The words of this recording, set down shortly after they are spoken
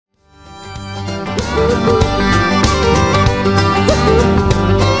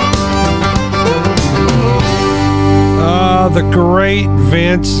The great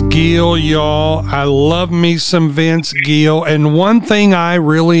Vince Gill, y'all. I love me some Vince Gill. And one thing I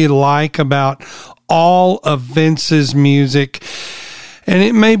really like about all of Vince's music, and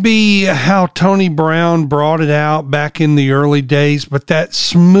it may be how Tony Brown brought it out back in the early days, but that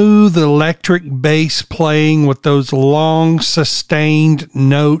smooth electric bass playing with those long sustained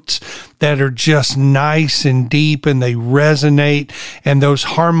notes that are just nice and deep and they resonate and those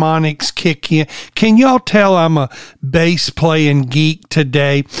harmonics kick in. Can y'all tell I'm a bass playing geek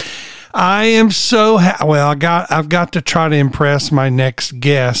today? I am so I've got to try to impress my next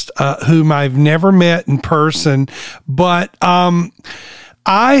guest, whom I've never met in person, but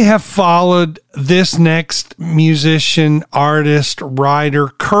I have followed this next musician, artist, writer,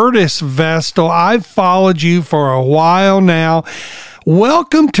 Curtis Vestal. I've followed you for a while now.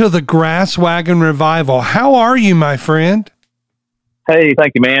 Welcome to the Grass Wagon Revival. How are you, my friend? Hey,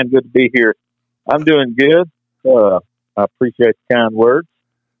 thank you, man. Good to be here. I'm doing good. I appreciate the kind words.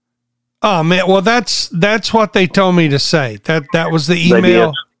 Oh man, well that's what they told me to say. That was the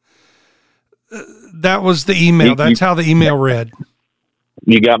email. That was the email. That's how the email read.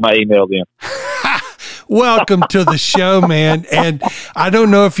 You got my email then. Welcome to the show, man. And I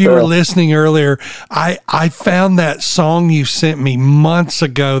don't know if you were listening earlier. I found that song you sent me months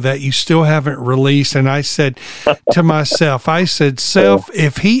ago that you still haven't released. And I said to myself, Self,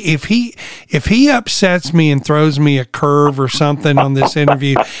 if he upsets me and throws me a curve or something on this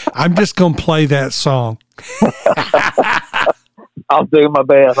interview, I'm just going to play that song. I'll do my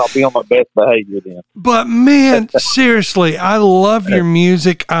best. I'll be on my best behavior then. But man, seriously, I love your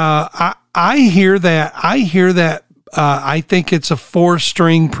music. I hear that. I think it's a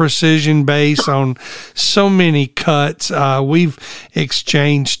 4-string precision bass on so many cuts. We've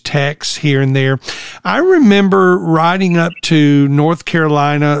exchanged texts here and there. I remember riding up to North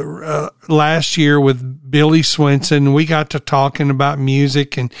Carolina last year with Billy Swenson. We got to talking about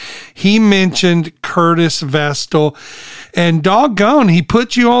music, and he mentioned Curtis Vestal. And doggone, he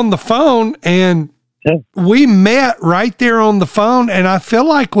put you on the phone, and we met right there on the phone, and I feel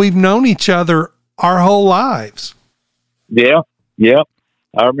like we've known each other our whole lives. Yeah.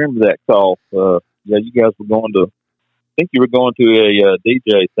 I remember that call. You guys were going to, I think you were going to a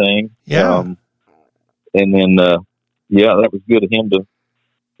DJ thing. Yeah. And then, that was good of him to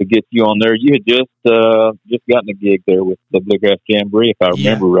get you on there. You had just gotten a gig there with the Bluegrass Jamboree, if I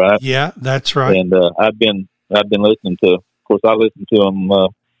remember right. Yeah, that's right. And I've been listening to, of course, I listen to them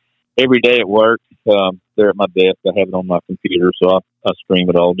every day at work. There at my desk, I have it on my computer, so I stream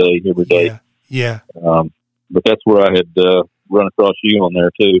it all day, every day. Yeah. But that's where I had run across you on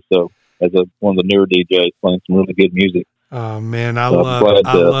there too. So as one of the newer DJs playing some really good music. Oh man, I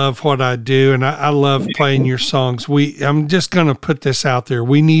love what I do, and I love playing your songs. I'm just going to put this out there.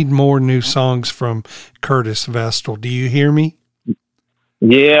 We need more new songs from Curtis Vestal. Do you hear me?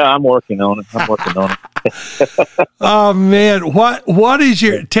 Yeah, I'm working on it. Oh man, what is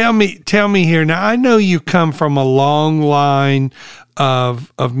your tell me here. Now I know you come from a long line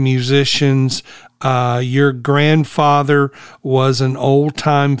of musicians. Your grandfather was an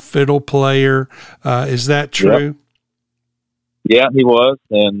old-time fiddle player. Is that true? Yep. Yeah, he was,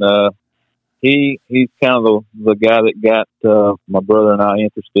 and he's kind of the guy that got my brother and I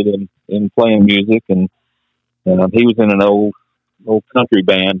interested in playing music, and he was in an old country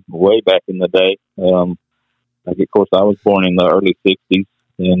band way back in the day. Of course, I was born in the early '60s,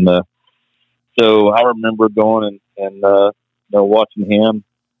 and so I remember going and watching him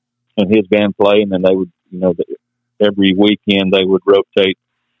and his band play, and then they would, every weekend they would rotate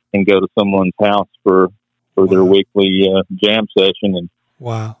and go to someone's house for their weekly jam session. And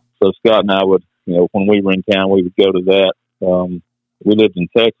wow. So Scott and I would, when we were in town, we would go to that. We lived in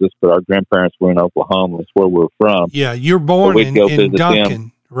Texas, but our grandparents were in Oklahoma. That's where we're from. Yeah, you're born in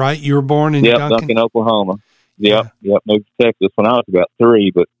Duncan, right? You were born in Duncan, Oklahoma. Yep, moved to Texas when I was about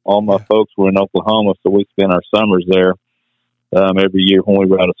 3, but all my folks were in Oklahoma, so we spent our summers there every year when we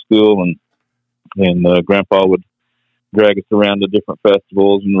were out of school, and Grandpa would drag us around to different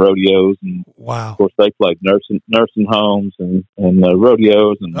festivals and rodeos, and wow. Of course they played nursing homes and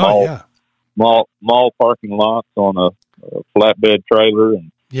rodeos and mall parking lots on a flatbed trailer,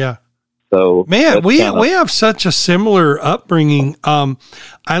 and so man, we have such a similar upbringing.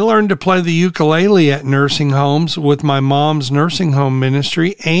 I learned to play the ukulele at nursing homes with my mom's nursing home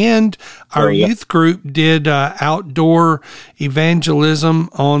ministry, and our youth group did outdoor evangelism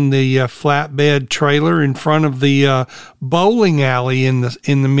on the flatbed trailer in front of the bowling alley in the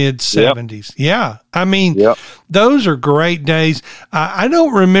mid 70s. Yeah, I mean, those are great days. I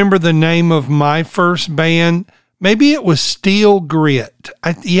don't remember the name of my first band. Maybe it was Steel Grit.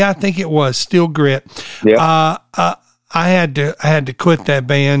 I think it was Steel Grit. Yeah. I had to quit that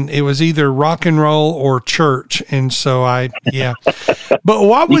band. It was either rock and roll or church, and so yeah. But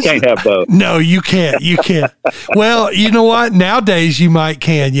what was you can't have both? No, you can't. You can't. Well, you know what? Nowadays you might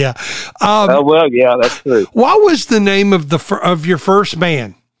can. Yeah. Well, yeah, that's true. What was the name of your first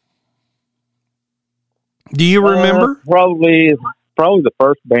band? Do you remember? Probably the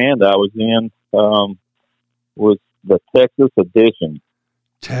first band I was in was the Texas Edition.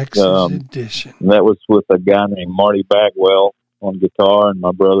 Texas Edition. And that was with a guy named Marty Bagwell on guitar and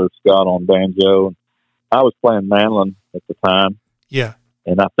my brother Scott on banjo. And I was playing mandolin at the time. Yeah.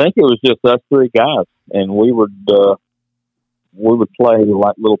 And I think it was just us three guys. And we would play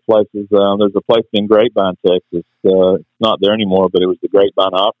like little places. There's a place in Grapevine, Texas. It's not there anymore, but it was the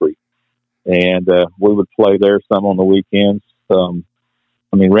Grapevine Opry. And we would play there some on the weekends.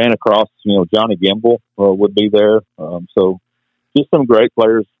 Ran across, Johnny Gimble would be there. So just some great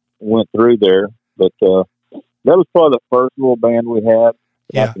players went through there. But that was probably the first little band we had,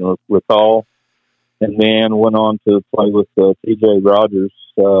 I can recall. And then went on to play with T.J. Rogers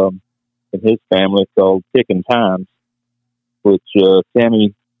and his family called Ticking Times, which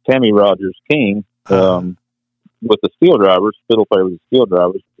Tammy Rogers King, with the Steel Drivers, fiddle player with the Steel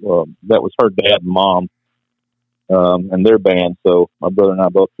Drivers, that was her dad and mom and their band. So my brother and I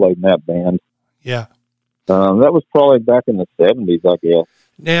both played in that band. Yeah. That was probably back in the 70s, I guess.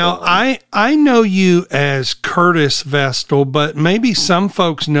 Now, I know you as Curtis Vestal, but maybe some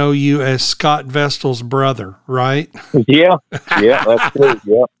folks know you as Scott Vestal's brother, right? Yeah, that's true.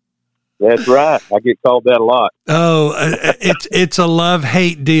 Yeah, that's right. I get called that a lot. Oh, it's a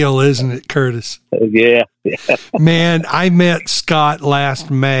love-hate deal, isn't it, Curtis? Yeah. Man, I met Scott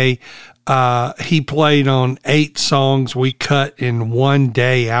last May. He played on 8 songs we cut in one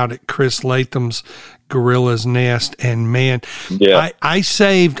day out at Chris Latham's Gorilla's Nest, and man, I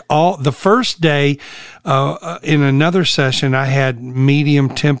saved all the first day. In another session, I had medium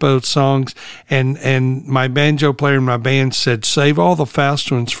tempo songs, and my banjo player in my band said, "Save all the fast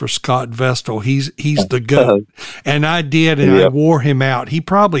ones for Scott Vestal. He's the goat." And I did, and I wore him out. He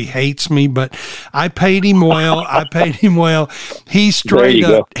probably hates me, but I paid him well. He straight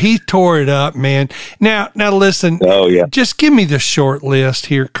up, he tore it up, man. Now listen. Just give me the short list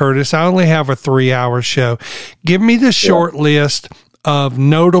here, Curtis. I only have a 3-hour show. Give me the short list of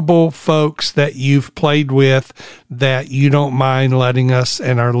notable folks that you've played with that you don't mind letting us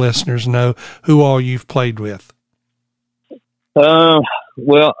and our listeners know who all you've played with. Well,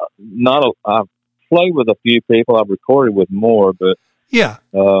 I've played with a few people. I've recorded with more, but Scott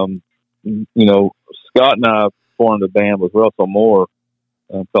and I formed a band with Russell Moore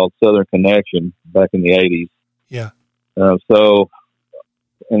called Southern Connection back in the 80s. Yeah. And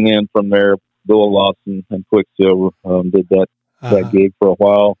then from there, Bill Lawson and Quicksilver did that gig for a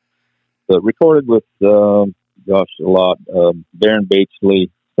while, but recorded with a lot. Darren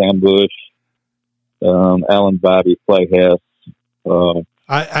Beachley, Sam Bush, Alan Bobby, Clay Hess.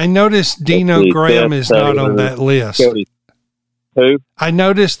 I noticed Dino Graham is not on that list. Cody. Who? I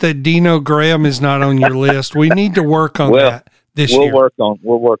noticed that Dino Graham is not on your list. We need to work on that this year. We'll work on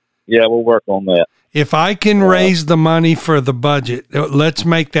that. If I can raise the money for the budget, let's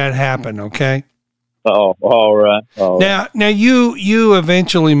make that happen, okay? Oh, all right. Now you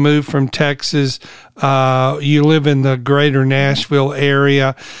eventually moved from Texas. You live in the greater Nashville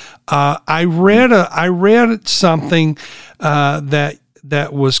area. I read something that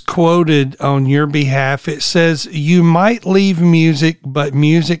was quoted on your behalf. It says you might leave music, but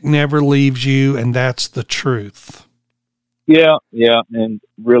music never leaves you, and that's the truth. Yeah, and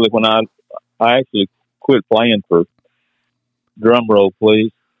really, when I actually quit playing for, drum roll,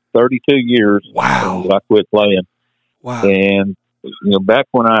 please, 32 years. Wow. I quit playing. Wow. And, back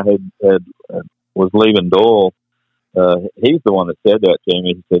when I had was leaving Doyle, he's the one that said that to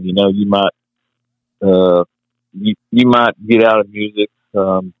me. He said, you might get out of music,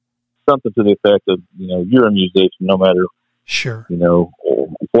 something to the effect of, you're a musician no matter, sure,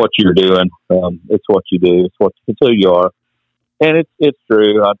 what you're doing. It's what you do. It's who you are. And it's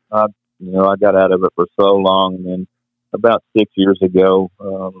true. I got out of it for so long, and then about 6 years ago,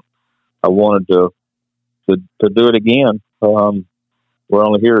 I wanted to do it again. We're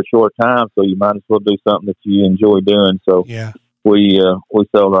only here a short time, so you might as well do something that you enjoy doing. So we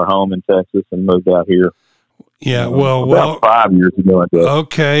sold our home in Texas and moved out here. Yeah, about 5 years ago.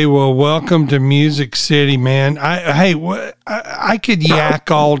 Okay, well, welcome to Music City, man. I could yak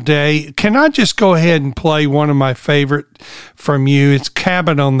all day. Can I just go ahead and play one of my favorite from you? It's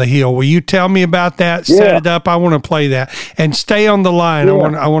Cabin on the Hill. Will you tell me about that? Yeah. Set it up. I want to play that, and stay on the line. Yeah.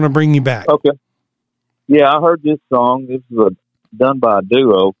 I want to bring you back. Okay. Yeah, I heard this song. This is done by a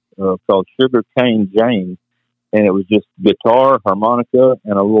duo called Sugar Cane Jane, and it was just guitar, harmonica,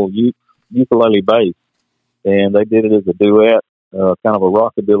 and a little ukulele bass. And they did it as a duet, kind of a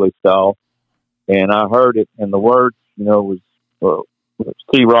rockabilly style. And I heard it, and the words, was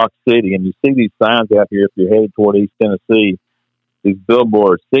Sea Rock City. And you see these signs out here if you're headed toward East Tennessee, these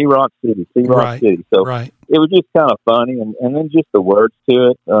billboards, Sea Rock City, Sea Rock City. So it was just kind of funny. And then just the words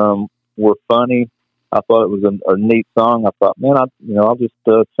to it were funny. I thought it was a neat song. I thought, man, I'll just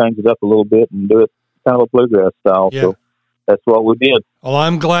change it up a little bit and do it kind of a bluegrass style. Yeah. So that's what we did. Well,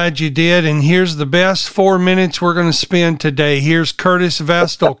 I'm glad you did. And here's the best 4 minutes we're going to spend today. Here's Curtis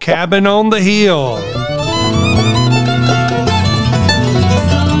Vestal, Cabin on the Hill.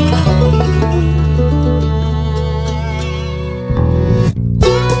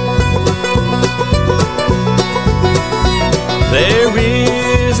 There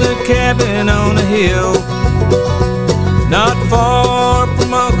is a cabin on a hill, not far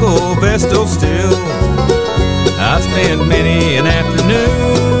from Uncle Vestal still. I've spent many an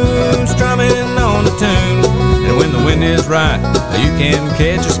afternoon strumming on a tune, and when the wind is right, you can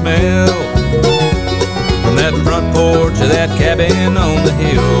catch a smell from that front porch of that cabin on the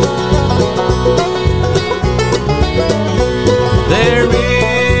hill. There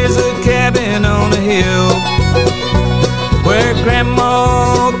is a cabin on a hill where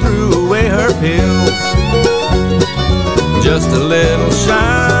Grandma threw away her pills. Just a little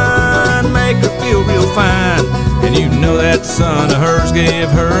shine, make her feel real fine, and you know that son of hers gave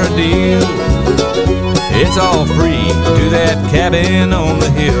her a deal. It's all free to that cabin on the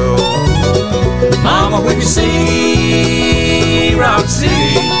hill. Mama, when you see Rock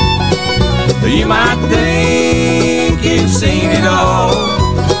City, you might think you've seen it all,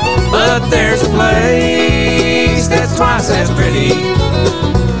 but there's a place that's twice as pretty.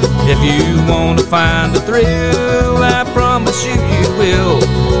 If you want to find a thrill, I promise you will.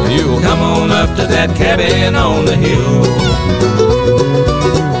 You'll come on up to that cabin on the hill.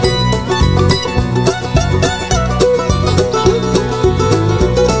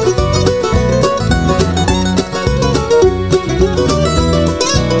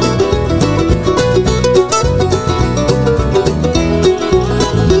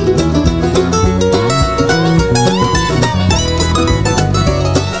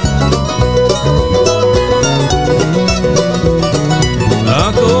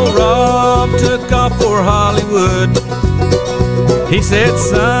 For Hollywood, he said,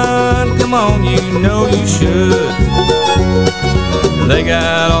 son, come on, you know you should. They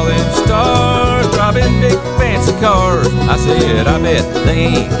got all them stars driving big fancy cars. I said, I bet they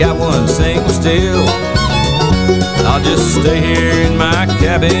ain't got one single still. I'll just stay here in my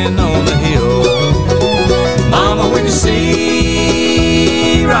cabin on the hill. Mama, when you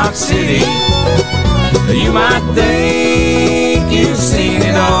see Rock City, you might think you've seen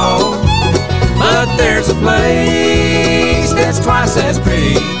it all, but there's a place that's twice as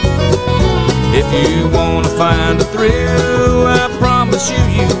pretty. If you want to find a thrill, I promise you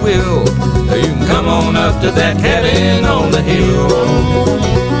will. You can come on up to that cabin on the hill.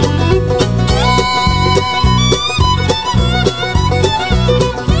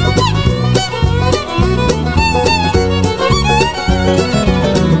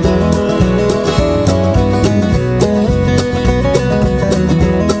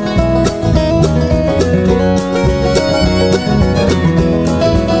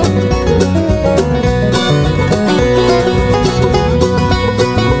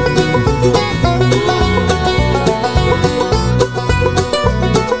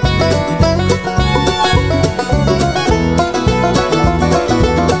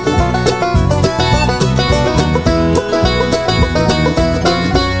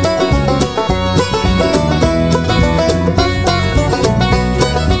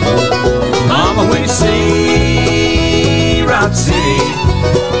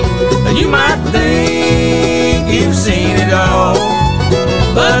 You might think you've seen it all,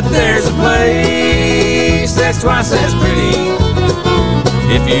 but there's a place that's twice as pretty.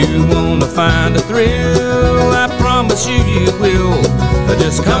 If you want to find a thrill, I promise you will.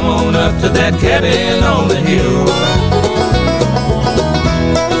 Just come on up to that cabin on the hill.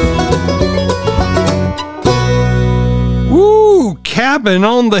 Woo! Cabin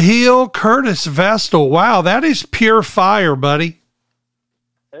on the Hill, Curtis Vestal. Wow, that is pure fire, buddy.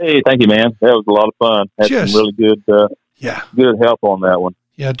 Hey, thank you, man. That was a lot of fun. Had some really good, good help on that one.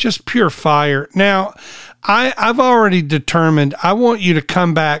 Yeah, just pure fire. Now, I've already determined I want you to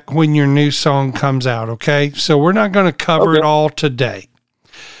come back when your new song comes out, okay? So we're not going to cover it all today.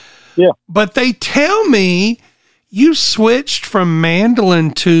 Yeah. But they tell me you switched from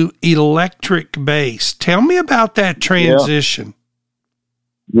mandolin to electric bass. Tell me about that transition.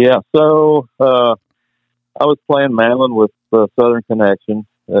 Yeah, so I was playing mandolin with Southern Connection.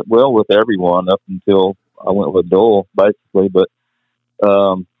 With everyone up until I went with Dole, basically. But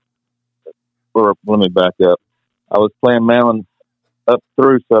or let me back up. I was playing mandolin up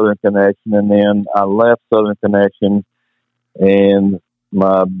through Southern Connection, and then I left Southern Connection, and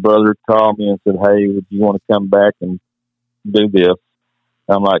my brother called me and said, "Hey, would you want to come back and do this?"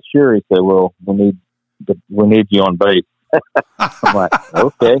 I'm like, "Sure." He said, "Well, we need you on bass." I'm like,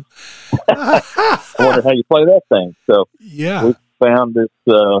 "Okay." I wonder how you play that thing. So yeah, we found this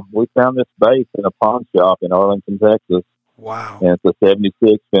bass in a pawn shop in Arlington, Texas. Wow. And it's a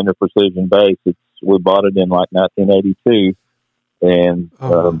 76 Fender Precision bass. We bought it in like 1982, and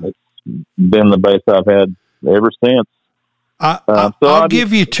it's been the bass I've had ever since. I'll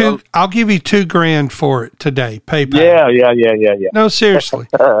give you $2,000 for it today. PayPal. Yeah. No, seriously,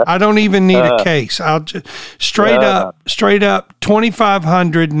 I don't even need a case. I'll just straight up,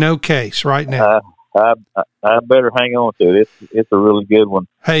 $2,500, no case right now. I better hang on to it. It's a really good one.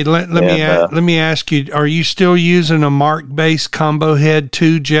 Hey, let me ask you: are you still using a Mark Bass Combo Head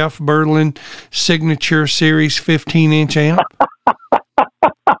 2 Jeff Berlin Signature Series 15-inch amp?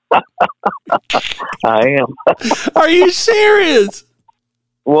 I am. Are you serious?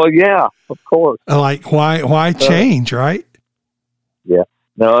 Well, yeah, of course. Like, why change, right? Yeah.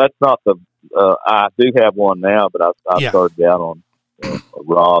 No, that's not the. I do have one now, but I started out on a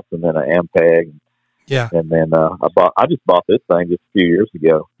Ross and then an Ampeg. Yeah. And then I just bought this thing just a few years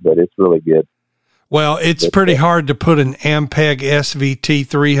ago, but it's really good. Well, it's pretty hard to put an Ampeg SVT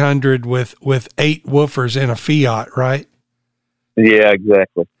 300 with 8 woofers in a Fiat, right? Yeah,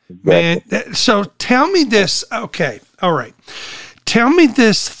 exactly. Man, so tell me this. Okay. All right. Tell me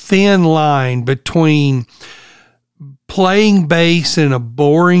this thin line between playing bass in a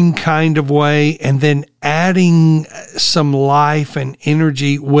boring kind of way and then adding some life and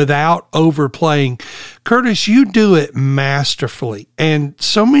energy without overplaying. Curtis, you do it masterfully. And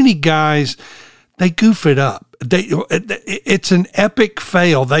so many guys, they goof it up. It's an epic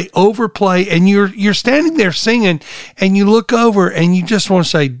fail. They overplay, and you're standing there singing, and you look over and you just want to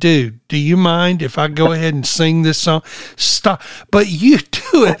say, "Dude, do you mind if I go ahead and sing this song?" Stop. But you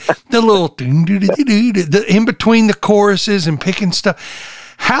do it, the little in between the choruses and picking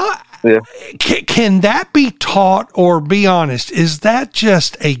stuff. How can that be taught, or be honest? Is that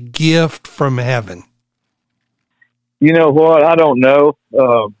just a gift from heaven? You know what? I don't know.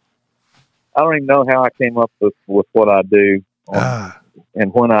 I don't even know how I came up with what I do.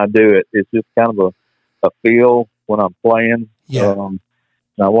 And when I do it, it's just kind of a feel when I'm playing. Yeah. And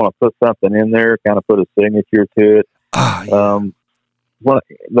I want to put something in there, kind of put a signature to it.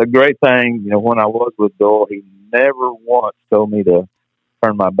 The great thing, when I was with Dole, he never once told me to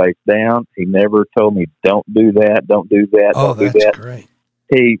turn my bass down. He never told me, don't do that, don't do that, don't do that. That's great.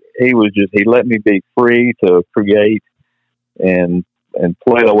 He let me be free to create and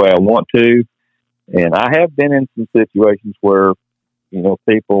play the way I want to. And I have been in some situations where,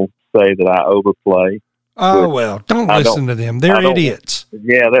 people say that I overplay. Oh, well, don't listen to them. They're idiots.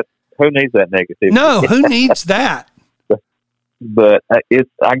 Yeah, who needs that negativity? No, who needs that? But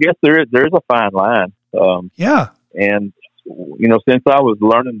I guess there's a fine line. Yeah. And, since I was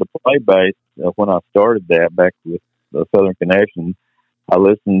learning to play bass, when I started that back with the Southern Connection, I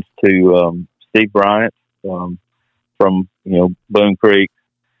listened to Steve Bryant from Boone Creek,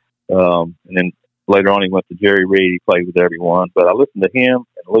 and then later on he went to Jerry Reed. He played with everyone, but I listened to him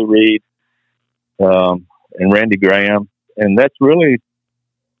and Lou Reed and Randy Graham, and that's really,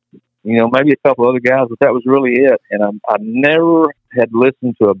 maybe a couple other guys, but that was really it. And I never had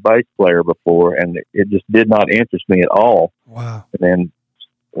listened to a bass player before, and it just did not interest me at all. Wow. And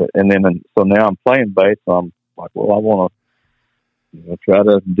then so now I'm playing bass, so I'm like, well, I want to try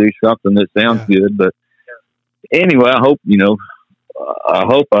to do something that sounds good, but anyway, I hope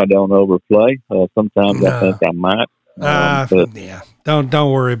I don't overplay. Sometimes I think I might.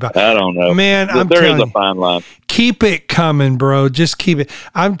 Don't worry about it. I don't know, man. There is a fine line. Keep it coming, bro. Just keep it.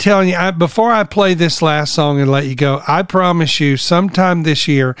 I'm telling you. Before I play this last song and let you go, I promise you, sometime this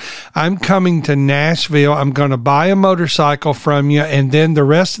year, I'm coming to Nashville. I'm going to buy a motorcycle from you, and then the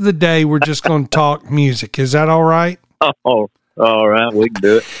rest of the day, we're just going to talk music. Is that all right? Oh. All right, we can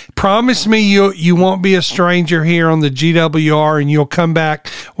do it. Promise me you won't be a stranger here on the GWR, and you'll come back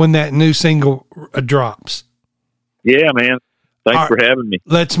when that new single drops. Yeah, man. Thanks for having me.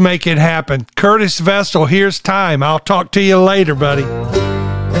 Let's make it happen. Curtis Vestal, here's time. I'll talk to you later, buddy.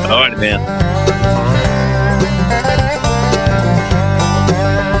 All right, man.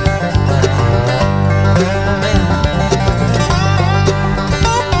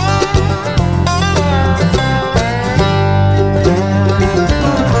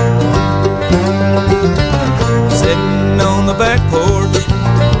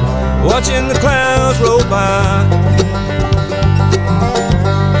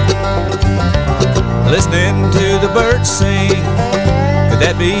 listening to the birds sing. Could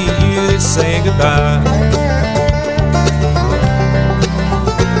that be you that's saying goodbye?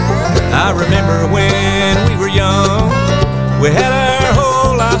 I remember when we were young, we had our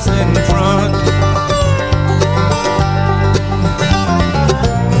whole lives in front.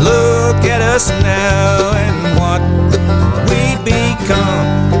 Look at us now and what we've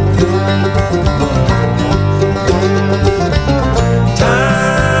become.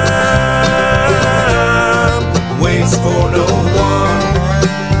 Time waits for no one.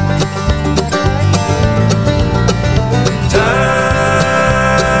 Time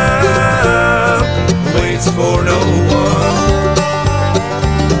waits for no one.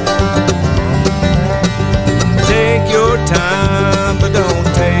 Take your time, but don't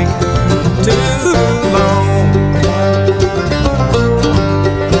take too long.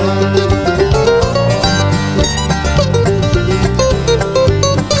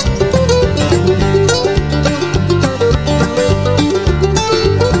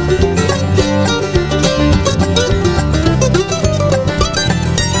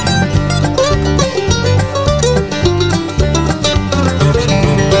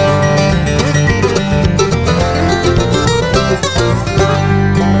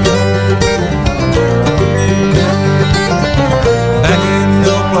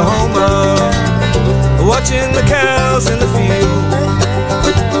 Watching the cows in the field,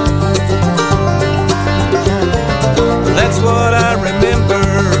 that's what I remember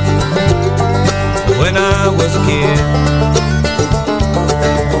when I was a kid.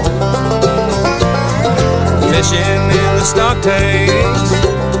 Fishing in the stock tanks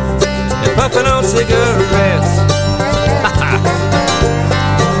and puffing on cigarettes.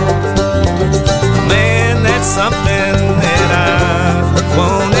 Man, that's something that I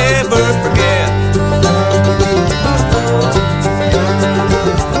won't ever forget.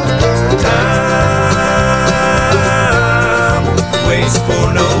 Time waits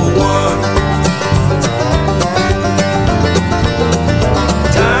for no one.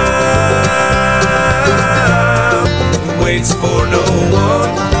 Time waits for no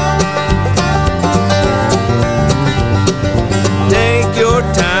one. Take your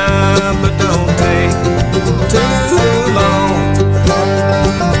time, but don't take too long.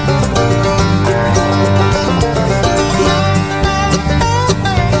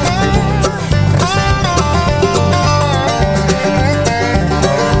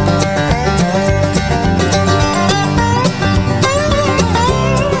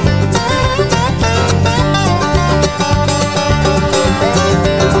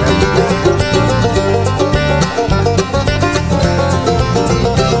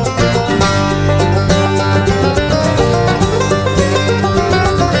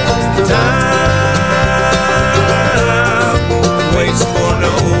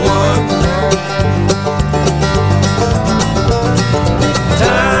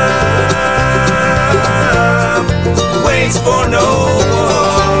 It's for